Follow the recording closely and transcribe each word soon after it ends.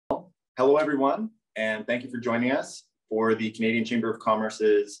Hello, everyone, and thank you for joining us for the Canadian Chamber of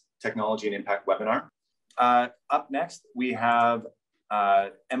Commerce's Technology and Impact webinar. Up next, we have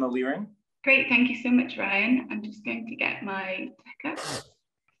Emma Leering. Great, thank you so much, Ryan. I'm just going to get my deck up.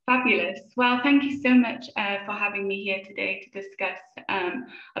 Fabulous. Well, thank you so much for having me here today to discuss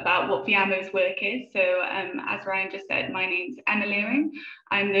about what Viamo's work is. So as Ryan just said, my name's Emma Leering.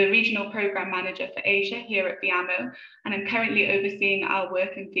 I'm the Regional Program Manager for Asia here at Viamo, and I'm currently overseeing our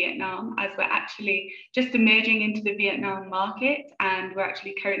work in Vietnam as we're actually just emerging into the Vietnam market, and we're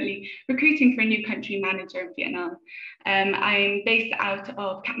actually currently recruiting for a new country manager in Vietnam. I'm based out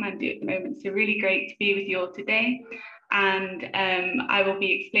of Kathmandu at the moment, so really great to be with you all today. And I will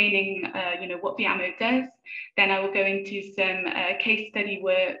be explaining, what Viamo does. Then I will go into some case study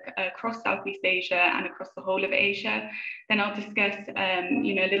work across Southeast Asia and across the whole of Asia. Then I'll discuss,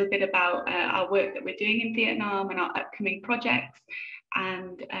 a little bit about our work that we're doing in Vietnam and our upcoming projects.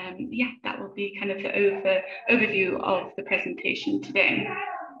 And that will be kind of the overview of the presentation today.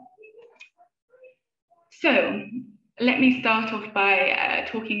 So let me start off by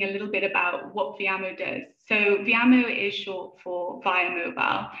talking a little bit about what Viamo does. So Viamo is short for Via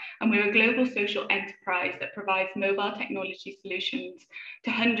Mobile, and we're a global social enterprise that provides mobile technology solutions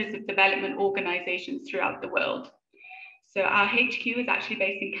to hundreds of development organizations throughout the world. So our HQ is actually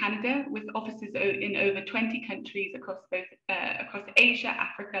based in Canada, with offices in over 20 countries across Asia,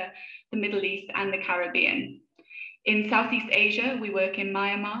 Africa, the Middle East, and the Caribbean. In Southeast Asia, we work in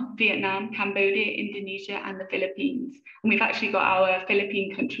Myanmar, Vietnam, Cambodia, Indonesia, and the Philippines. And we've actually got our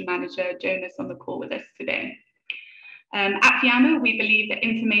Philippine country manager, Jonas, on the call with us today. At Viamo, we believe that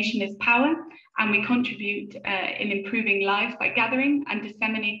information is power, and we contribute in improving lives by gathering and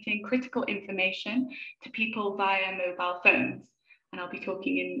disseminating critical information to people via mobile phones. And I'll be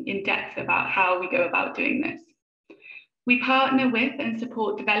talking in depth about how we go about doing this. We partner with and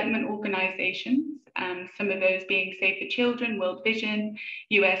support development organizations, some of those being Save the Children, World Vision,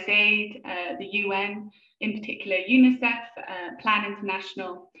 USAID, the UN, in particular UNICEF, Plan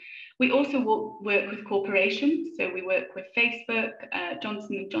International. We also work with corporations, so we work with Facebook,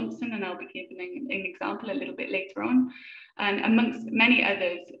 Johnson & Johnson, and I'll be giving an example a little bit later on, and amongst many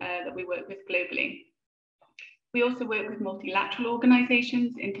others that we work with globally. We also work with multilateral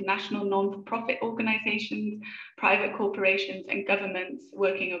organizations, international non-for-profit organizations, private corporations, and governments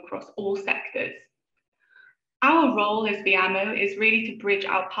working across all sectors. Our role as Viamo is really to bridge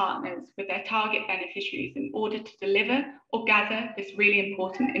our partners with their target beneficiaries in order to deliver or gather this really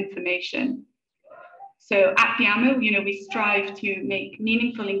important information. So at Viamo, we strive to make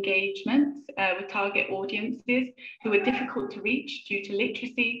meaningful engagements with target audiences who are difficult to reach due to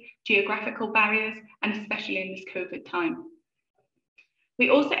literacy, geographical barriers, and especially in this COVID time.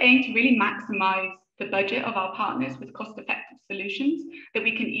 We also aim to really maximize the budget of our partners with cost-effective solutions that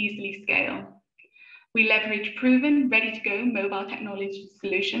we can easily scale. We leverage proven, ready-to-go mobile technology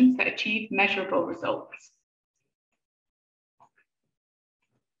solutions that achieve measurable results.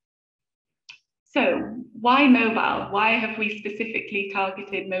 So why mobile? Why have we specifically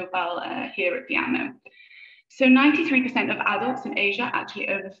targeted mobile here at Viamo? So 93% of adults in Asia actually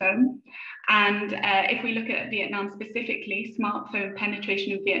own a phone. And if we look at Vietnam specifically, smartphone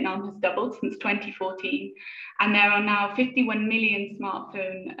penetration in Vietnam has doubled since 2014. And there are now 51 million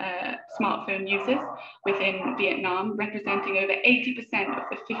smartphone users within Vietnam, representing over 80% of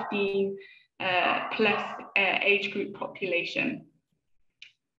the 15 plus age group population.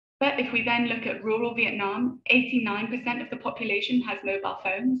 But if we then look at rural Vietnam, 89% of the population has mobile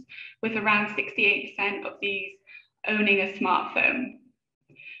phones, with around 68% of these owning a smartphone.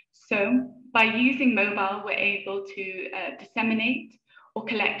 So by using mobile, we're able to disseminate or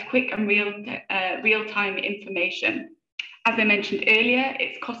collect quick and real-time information. As I mentioned earlier,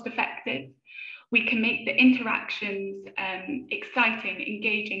 it's cost-effective. We can make the interactions exciting,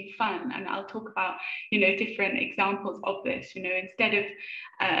 engaging, fun, and I'll talk about different examples of this. Instead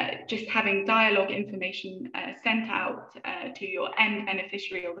of just having dialogue information sent out to your end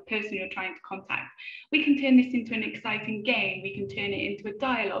beneficiary or the person you're trying to contact, we can turn this into an exciting game. We can turn it into a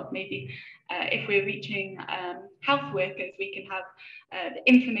dialogue. Maybe if we're reaching health workers, we can have the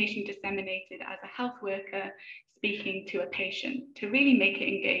information disseminated as a health worker speaking to a patient to really make it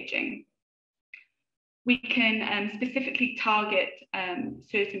engaging. We can specifically target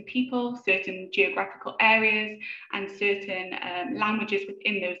certain people, certain geographical areas, and certain languages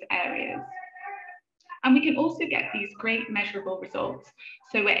within those areas. And we can also get these great measurable results.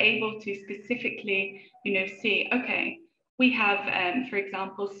 So we're able to specifically, see, okay, we have, for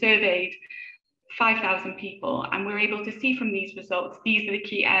example, surveyed 5,000 people, and we're able to see from these results, these are the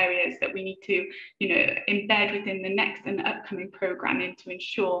key areas that we need to, embed within the next and upcoming programming to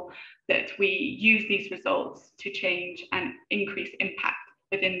ensure that we use these results to change and increase impact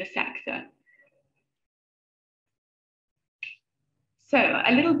within the sector. So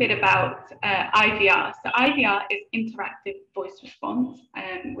a little bit about IVR. So IVR is interactive voice response,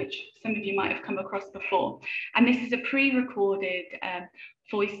 which some of you might have come across before. And this is a pre-recorded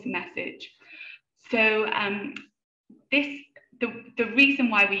voice message. So the reason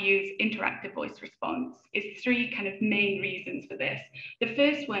why we use interactive voice response is three kind of main reasons for this. The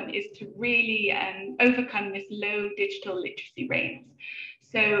first one is to really overcome this low digital literacy rates.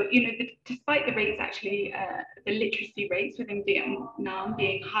 So, despite the rates actually, the literacy rates within Vietnam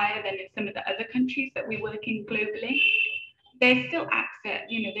being higher than in some of the other countries that we work in globally, there's still access,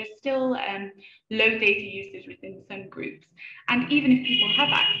 there's still low data usage within some groups. And even if people have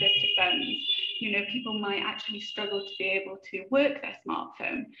access to phones, people might actually struggle to be able to work their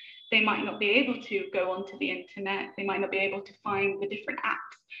smartphone. They might not be able to go onto the internet. They might not be able to find the different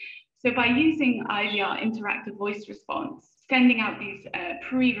apps. So by using IVR, interactive voice response, sending out these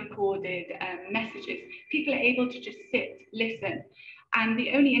pre-recorded messages, people are able to just sit, listen, and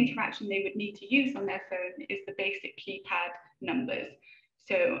the only interaction they would need to use on their phone is the basic keypad numbers.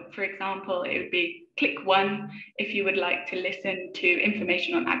 So for example, it would be click 1 if you would like to listen to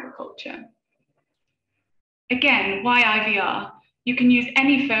information on agriculture. Again, why IVR? You can use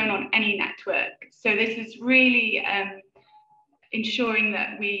any phone on any network. So this is really ensuring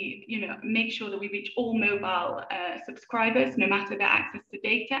that we, make sure that we reach all mobile subscribers, no matter their access to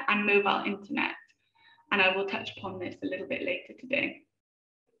data and mobile internet. And I will touch upon this a little bit later today.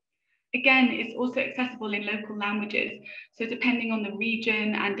 Again, it's also accessible in local languages. So depending on the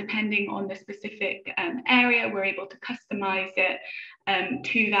region and depending on the specific area, we're able to customize it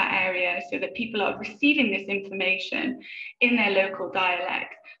to that area so that people are receiving this information in their local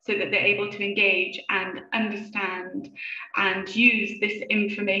dialect so that they're able to engage and understand and use this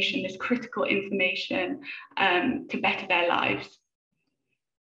information, this critical information to better their lives.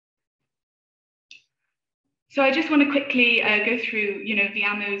 So I just want to quickly go through,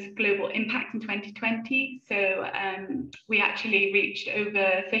 Viamo's global impact in 2020. So we actually reached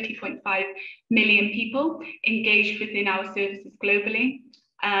over 30.5 million people engaged within our services globally.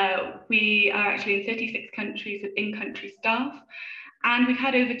 We are actually in 36 countries with in-country staff, and we've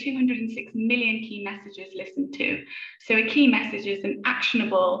had over 206 million key messages listened to. So a key message is an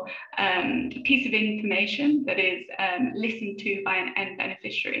actionable piece of information that is listened to by an end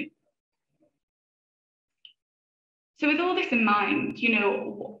beneficiary. So with all this in mind,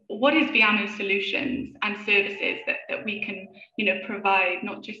 what is Viamo's solutions and services that we can, provide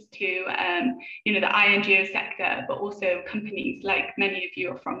not just to, the INGO sector, but also companies like many of you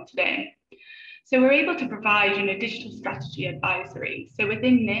are from today. So we're able to provide, digital strategy advisory. So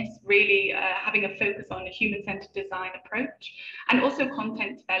within this, really having a focus on a human-centered design approach and also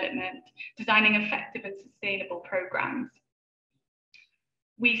content development, designing effective and sustainable programs.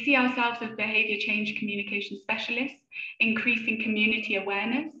 We see ourselves as behaviour change communication specialists, increasing community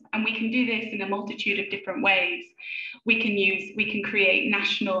awareness, and we can do this in a multitude of different ways. We can create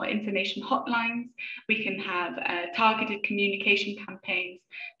national information hotlines, we can have targeted communication campaigns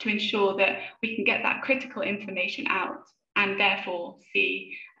to ensure that we can get that critical information out and therefore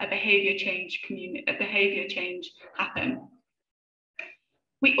see a behaviour change happen.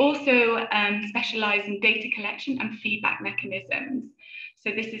 We also specialise in data collection and feedback mechanisms. So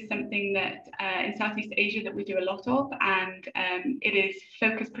this is something that in Southeast Asia that we do a lot of, and it is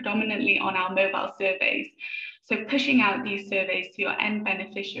focused predominantly on our mobile surveys. So pushing out these surveys to your end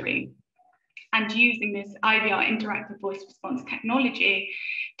beneficiary and using this IVR interactive voice response technology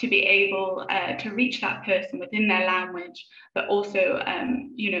to be able to reach that person within their language, but also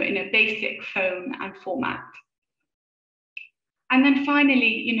in a basic phone and format. And then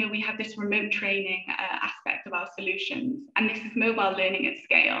finally, we have this remote training aspect of our solutions, and this is mobile learning at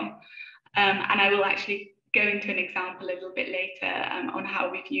scale. And I will actually go into an example a little bit later on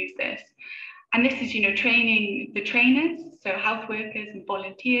how we've used this. And this is, training the trainers, so health workers and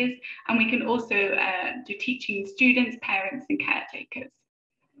volunteers, and we can also do teaching students, parents, and caretakers.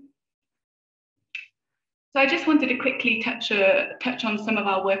 So I just wanted to quickly touch on some of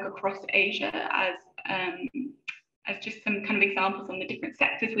our work across Asia as just some kind of examples on the different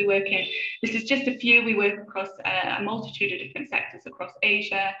sectors we work in. This is just a few. We work across a multitude of different sectors across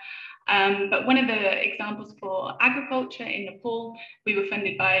Asia. But one of the examples for agriculture in Nepal, we were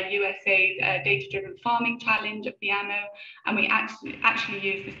funded by USAID Data-Driven Farming Challenge at Viamo, and we actually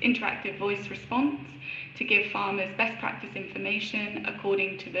used this interactive voice response to give farmers best practice information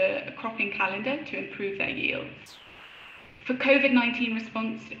according to the cropping calendar to improve their yields. For COVID-19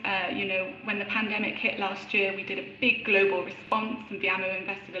 response, when the pandemic hit last year, we did a big global response, and Viamo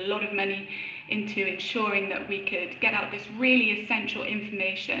invested a lot of money into ensuring that we could get out this really essential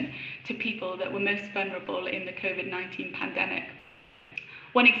information to people that were most vulnerable in the COVID-19 pandemic.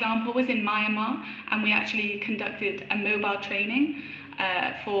 One example was in Myanmar, and we actually conducted a mobile training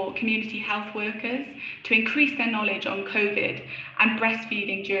for community health workers to increase their knowledge on COVID and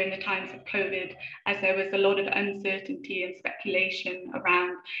breastfeeding during the times of COVID, as there was a lot of uncertainty and speculation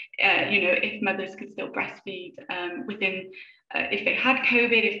around, if mothers could still breastfeed if they had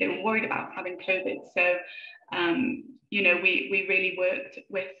COVID, if they were worried about having COVID. So, we really worked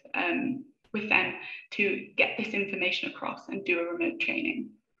with them to get this information across and do a remote training.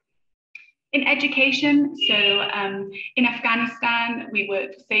 In education, so in Afghanistan, we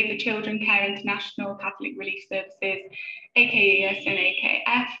worked for Save the Children, Care International, Catholic Relief Services, AKES and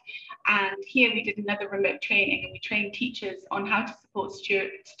AKF. And here we did another remote training, and we trained teachers on how to support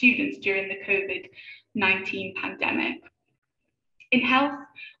students during the COVID-19 pandemic. In health,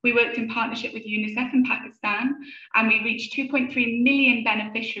 we worked in partnership with UNICEF in Pakistan, and we reached 2.3 million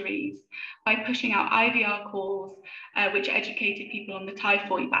beneficiaries by pushing out IVR calls, which educated people on the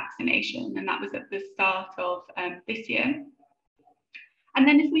typhoid vaccination, and that was at the start of this year. And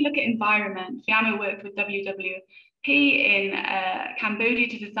then if we look at environment, Viamo worked with WWP in Cambodia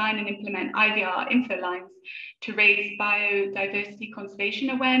to design and implement IVR info lines to raise biodiversity conservation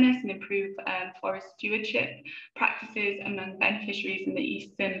awareness and improve forest stewardship practices among beneficiaries in the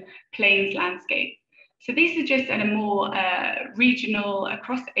Eastern Plains landscape. So these are just at a more regional,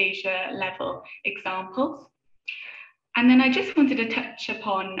 across Asia level examples. And then I just wanted to touch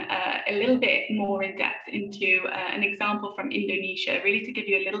upon a little bit more in depth into an example from Indonesia, really to give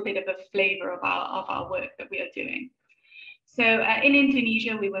you a little bit of a flavor of our work that we are doing. So in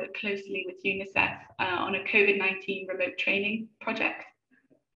Indonesia, we work closely with UNICEF on a COVID-19 remote training project.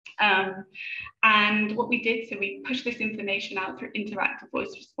 And what we did, so we pushed this information out through interactive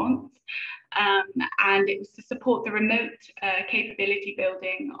voice response, and it was to support the remote capability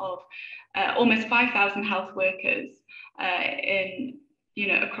building of almost 5,000 health workers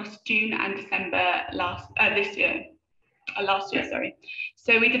across June and December last year.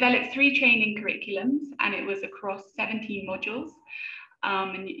 So we developed 3 training curriculums, and it was across 17 modules.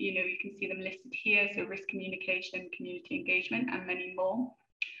 And you can see them listed here. So risk communication, community engagement, and many more.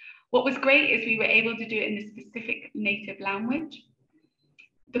 What was great is we were able to do it in a specific native language.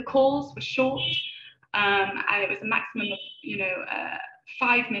 The calls were short, and it was a maximum of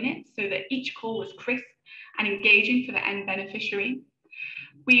 5 minutes, so that each call was crisp and engaging for the end beneficiary.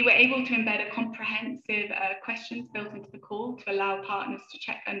 We were able to embed a comprehensive questions built into the call to allow partners to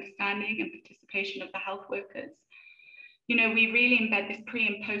check understanding and participation of the health workers. We really embed this pre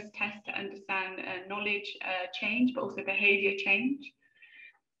and post test to understand knowledge change, but also behavior change.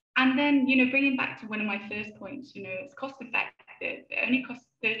 And then, bringing back to one of my first points, it's cost effective. It only costs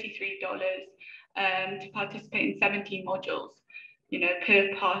 $33 to participate in 17 modules,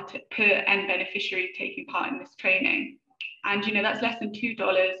 per end beneficiary taking part in this training. And, that's less than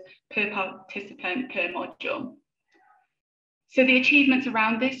 $2 per participant per module. So the achievements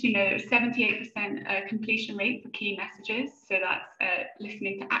around this, 78% completion rate for key messages. So that's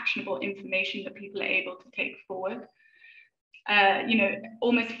listening to actionable information that people are able to take forward.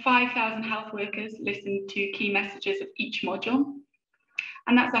 Almost 5,000 health workers listened to key messages of each module.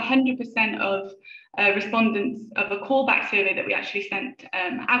 And that's 100% of respondents of a callback survey that we actually sent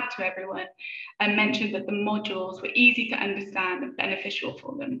out to everyone, and mentioned that the modules were easy to understand and beneficial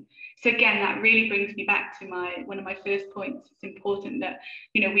for them. So again, that really brings me back to one of my first points. It's important that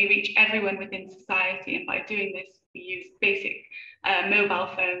we reach everyone within society, and by doing this, we use basic mobile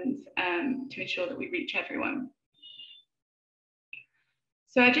phones to ensure that we reach everyone.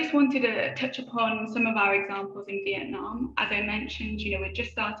 So I just wanted to touch upon some of our examples in Vietnam. As I mentioned, we're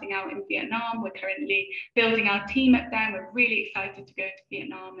just starting out in Vietnam. We're currently building our team up there. We're really excited to go to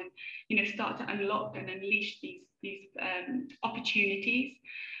Vietnam and start to unlock and unleash these opportunities.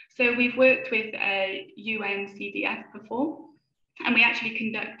 So we've worked with UNCDF before, and we actually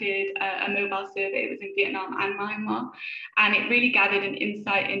conducted a mobile survey. It was in Vietnam and Myanmar, and it really gathered an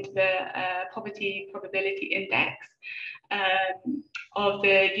insight into the poverty probability index of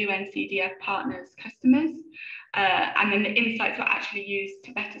the UNCDF partners' customers. And then the insights were actually used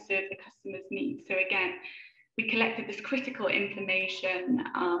to better serve the customers' needs. So again, we collected this critical information,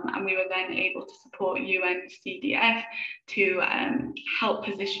 and we were then able to support UN CDF to help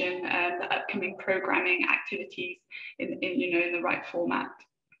position the upcoming programming activities in the right format.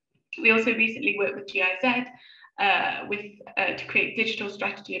 We also recently worked with GIZ to create digital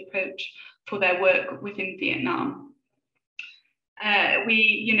strategy approach for their work within Vietnam.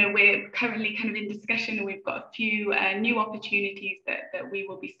 We're currently kind of in discussion, and we've got a few new opportunities that we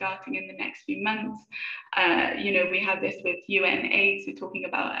will be starting in the next few months. We have this with UN AIDS. We're talking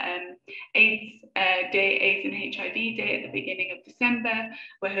about AIDS Day, AIDS and HIV Day at the beginning of December.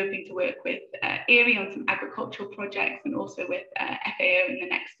 We're hoping to work with ERI on some agricultural projects, and also with FAO in the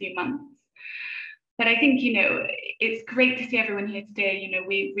next few months. But I think, it's great to see everyone here today.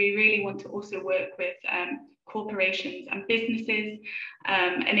 We really want to also work with corporations and businesses.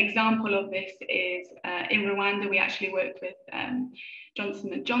 An example of this is in Rwanda, we actually worked with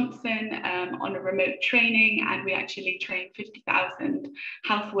Johnson & Johnson on a remote training, and we actually trained 50,000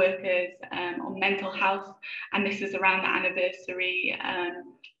 health workers on mental health, and this is around the anniversary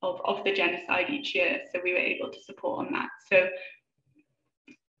of the genocide each year, so we were able to support on that. So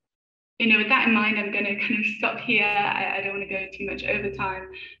with that in mind, I'm going to kind of stop here. I don't want to go too much over time,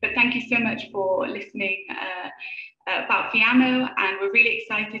 but thank you so much for listening about Viamo, and we're really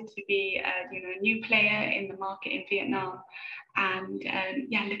excited to be a new player in the market in Vietnam, and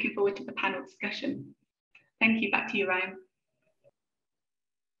looking forward to the panel discussion. Thank you. Back to you, Ryan.